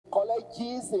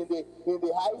colleges, in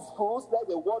the high schools. Let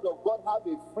the word of God have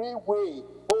a free way.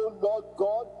 Oh Lord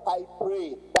God, I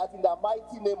pray that in the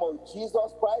mighty name of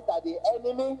Jesus Christ, that the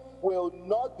enemy will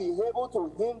not be able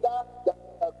to hinder the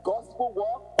gospel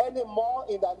work anymore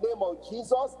in the name of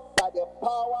Jesus, that the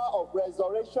power of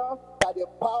resurrection, that the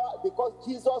power, because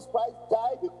Jesus Christ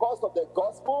died because of the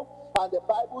gospel, and the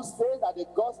Bible says that the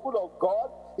gospel of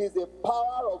God is the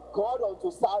power of God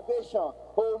unto salvation.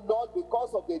 Oh Lord,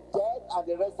 because of the death and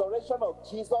the resurrection of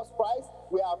Jesus Christ,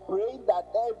 we are praying that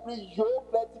every yoke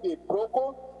let it be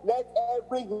broken. Let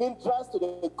every hindrance to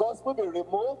the gospel be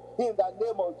removed in the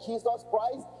name of Jesus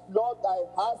Christ. Lord, I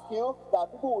ask you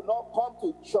that people will not come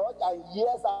to church and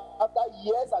years after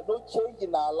years and no change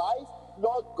in our lives.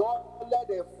 Lord God, let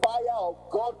the fire of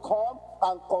God come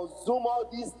and consume all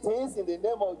these things in the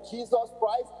name of Jesus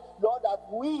Christ. Lord, that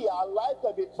our life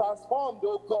can be transformed,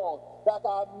 oh God, that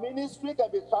our ministry can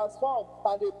be transformed,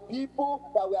 and the people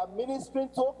that we are ministering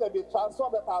to can be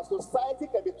transformed, that our society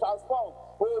can be transformed.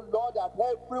 Oh Lord, that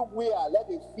everywhere let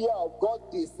the fear of God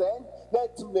descend.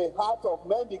 Let the heart of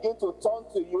men begin to turn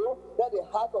to you. Let the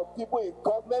heart of people in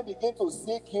government begin to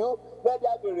seek you. Let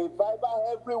there be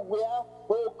revival everywhere.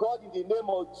 Oh God, in the name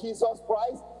of Jesus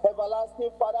Christ, everlasting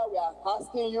Father, we are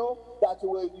asking you that you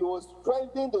will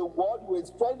strengthen the word, you will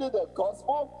strengthen the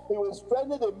gospel, you will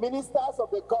strengthen the ministers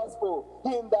of the gospel.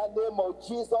 In the name of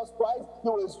Jesus Christ,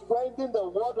 you will strengthen the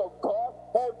word of God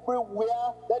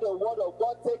everywhere. Let the word of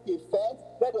God take effect.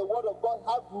 Let the word of God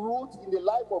have root in the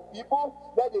life of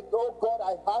people. Let it, oh God,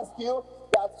 I ask you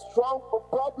that strong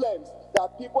problems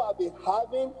that people have been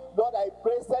having, Lord, I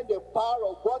pray, send the power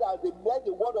of God and let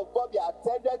the word of God be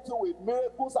attended to with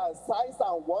miracles and signs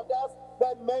and wonders.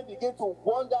 Let men begin to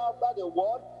wonder after the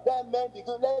word. Let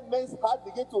men's heart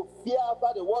begin to fear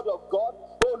after the word of God.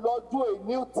 Oh Lord, do a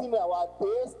new thing in our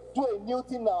days. Do a new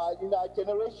thing in our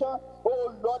generation. Oh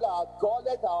Lord, our God,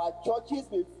 let our churches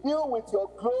be filled with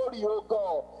your glory, oh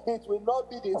God. It will not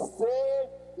be the same.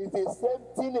 It's the same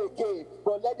thing again,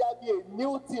 but let there be a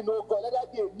new thing, oh God. Let there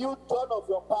be a new dawn of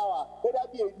your power. Let there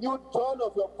be a new dawn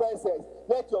of your presence.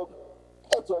 Let your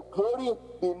glory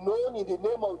be known in the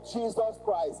name of Jesus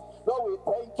Christ. Lord, we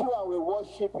thank you and we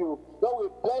worship you. Lord, we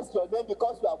bless your name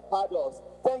because you have heard us.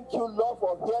 Thank you, Lord,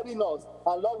 for hearing us.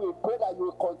 And Lord, we pray that you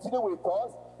will continue with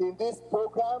us in this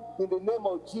program in the name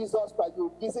of Jesus Christ. You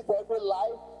will visit every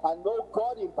life, and oh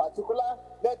God, in particular,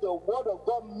 let the word of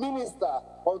God minister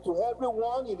unto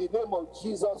everyone in the name of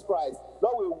Jesus Christ.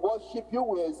 Lord, we worship you,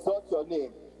 we exalt your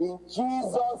name. In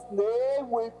Jesus' name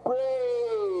we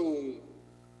pray.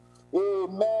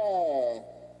 Amen.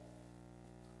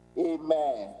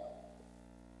 Amen.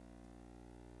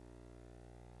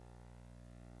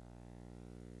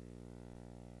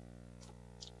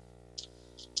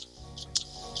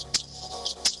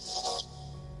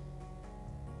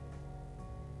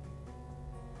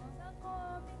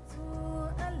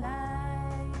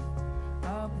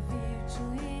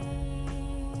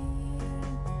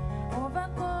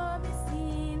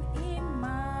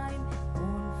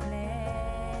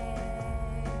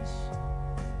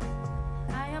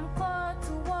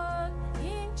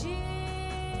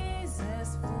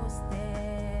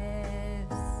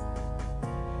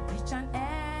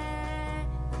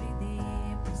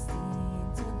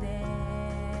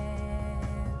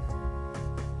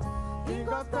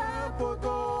 Time for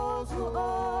those who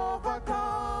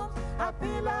overcome our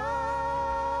pillars,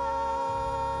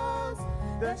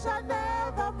 they shall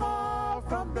never more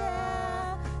from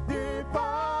there depart.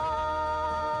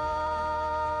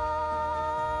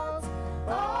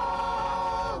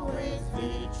 Always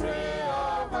victory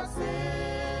over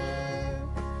sin,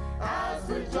 as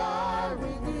we join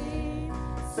within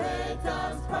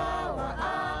Satan's power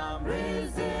and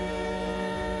resist.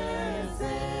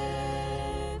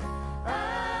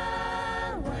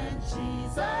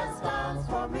 Jesus comes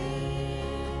for me,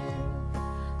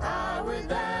 I will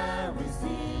then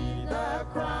receive the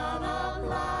crown of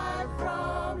life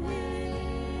from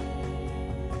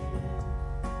him.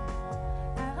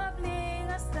 I have laid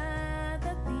aside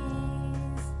the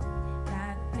things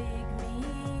that plague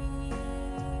me.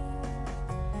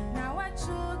 Now I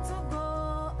choose to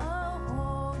go a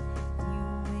whole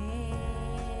new way.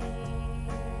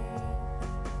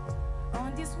 On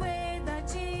this way that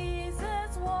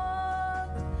Jesus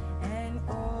walked and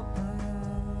open,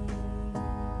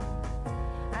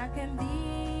 I can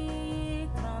be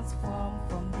transformed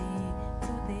from day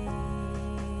to day.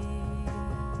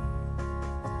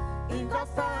 In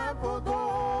God's time for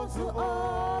those who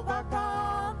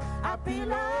overcome our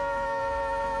pillars,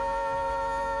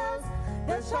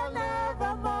 they shall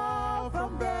never more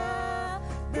from there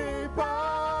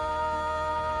depart.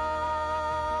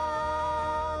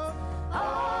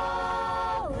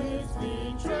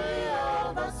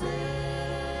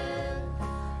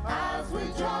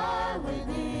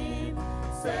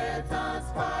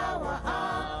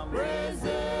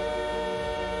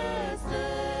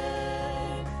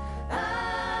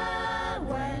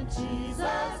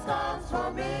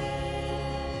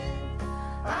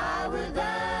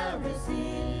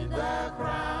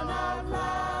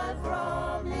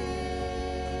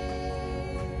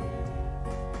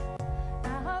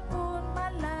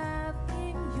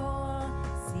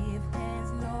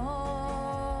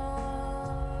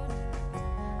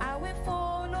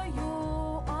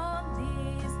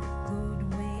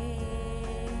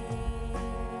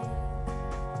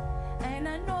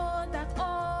 know that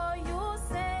all you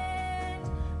send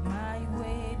my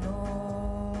way,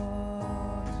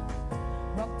 Lord.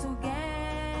 Walk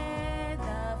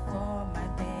together for my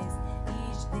best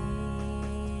each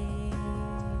day.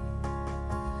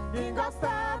 In God's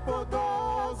step for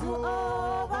those who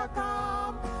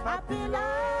overcome happy lives,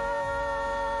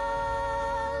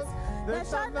 they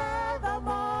shall never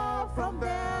more from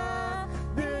their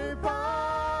depart.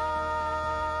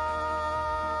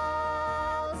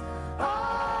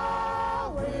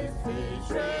 Always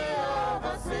victory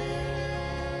over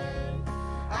sin,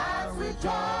 as we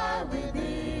join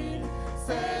within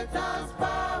Satan's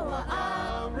power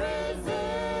and resisting.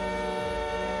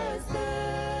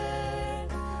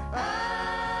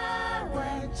 And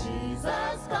when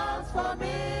Jesus comes for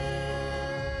me,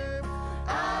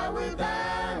 I will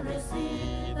then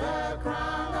receive the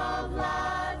crown of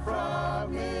life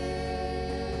from Him.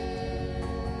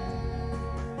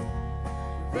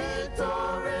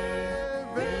 Victory,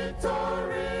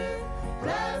 victory,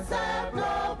 blessed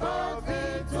blood of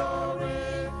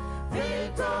victory,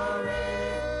 victory,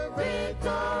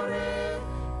 victory,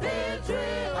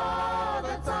 victory all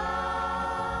the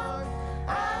time.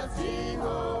 As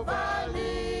Jehovah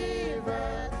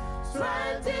liveth,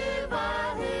 strength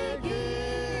divine He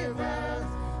giveth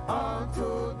unto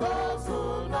those who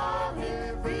know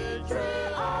Him,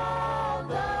 victory all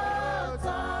the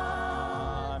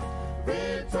time.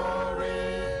 Victory,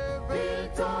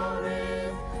 victory,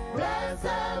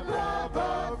 blessed blood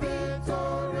of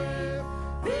victory,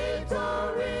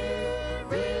 victory,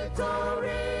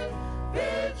 victory,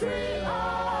 victory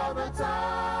all the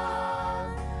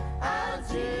time. As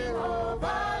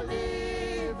Jehovah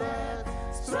liveth,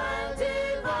 strength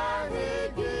divine He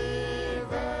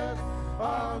giveth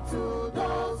unto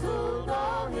those who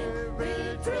know Him,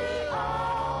 victory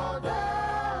all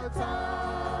the time.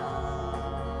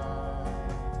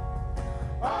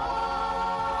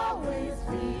 Always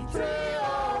victory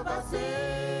over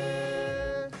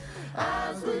sin,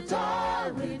 as we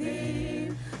join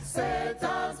within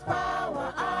Satan's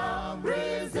power and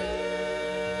resisting.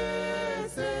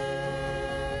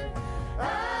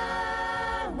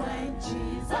 And when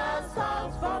Jesus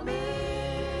comes for me,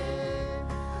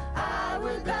 I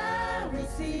will then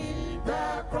receive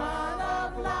the crown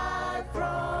of life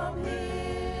from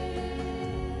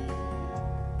Him.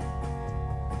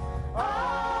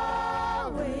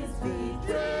 Always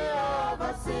victory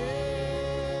over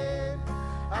sin,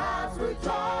 as we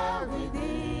join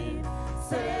within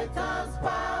Satan's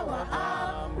power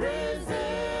and resisting.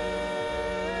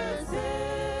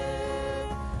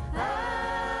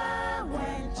 And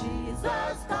when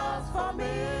Jesus comes for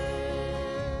me,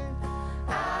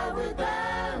 I will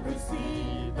then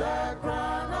receive the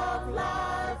crown of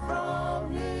life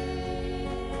from Him.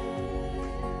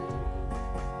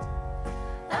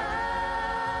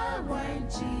 And when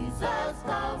Jesus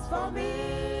comes for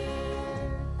me,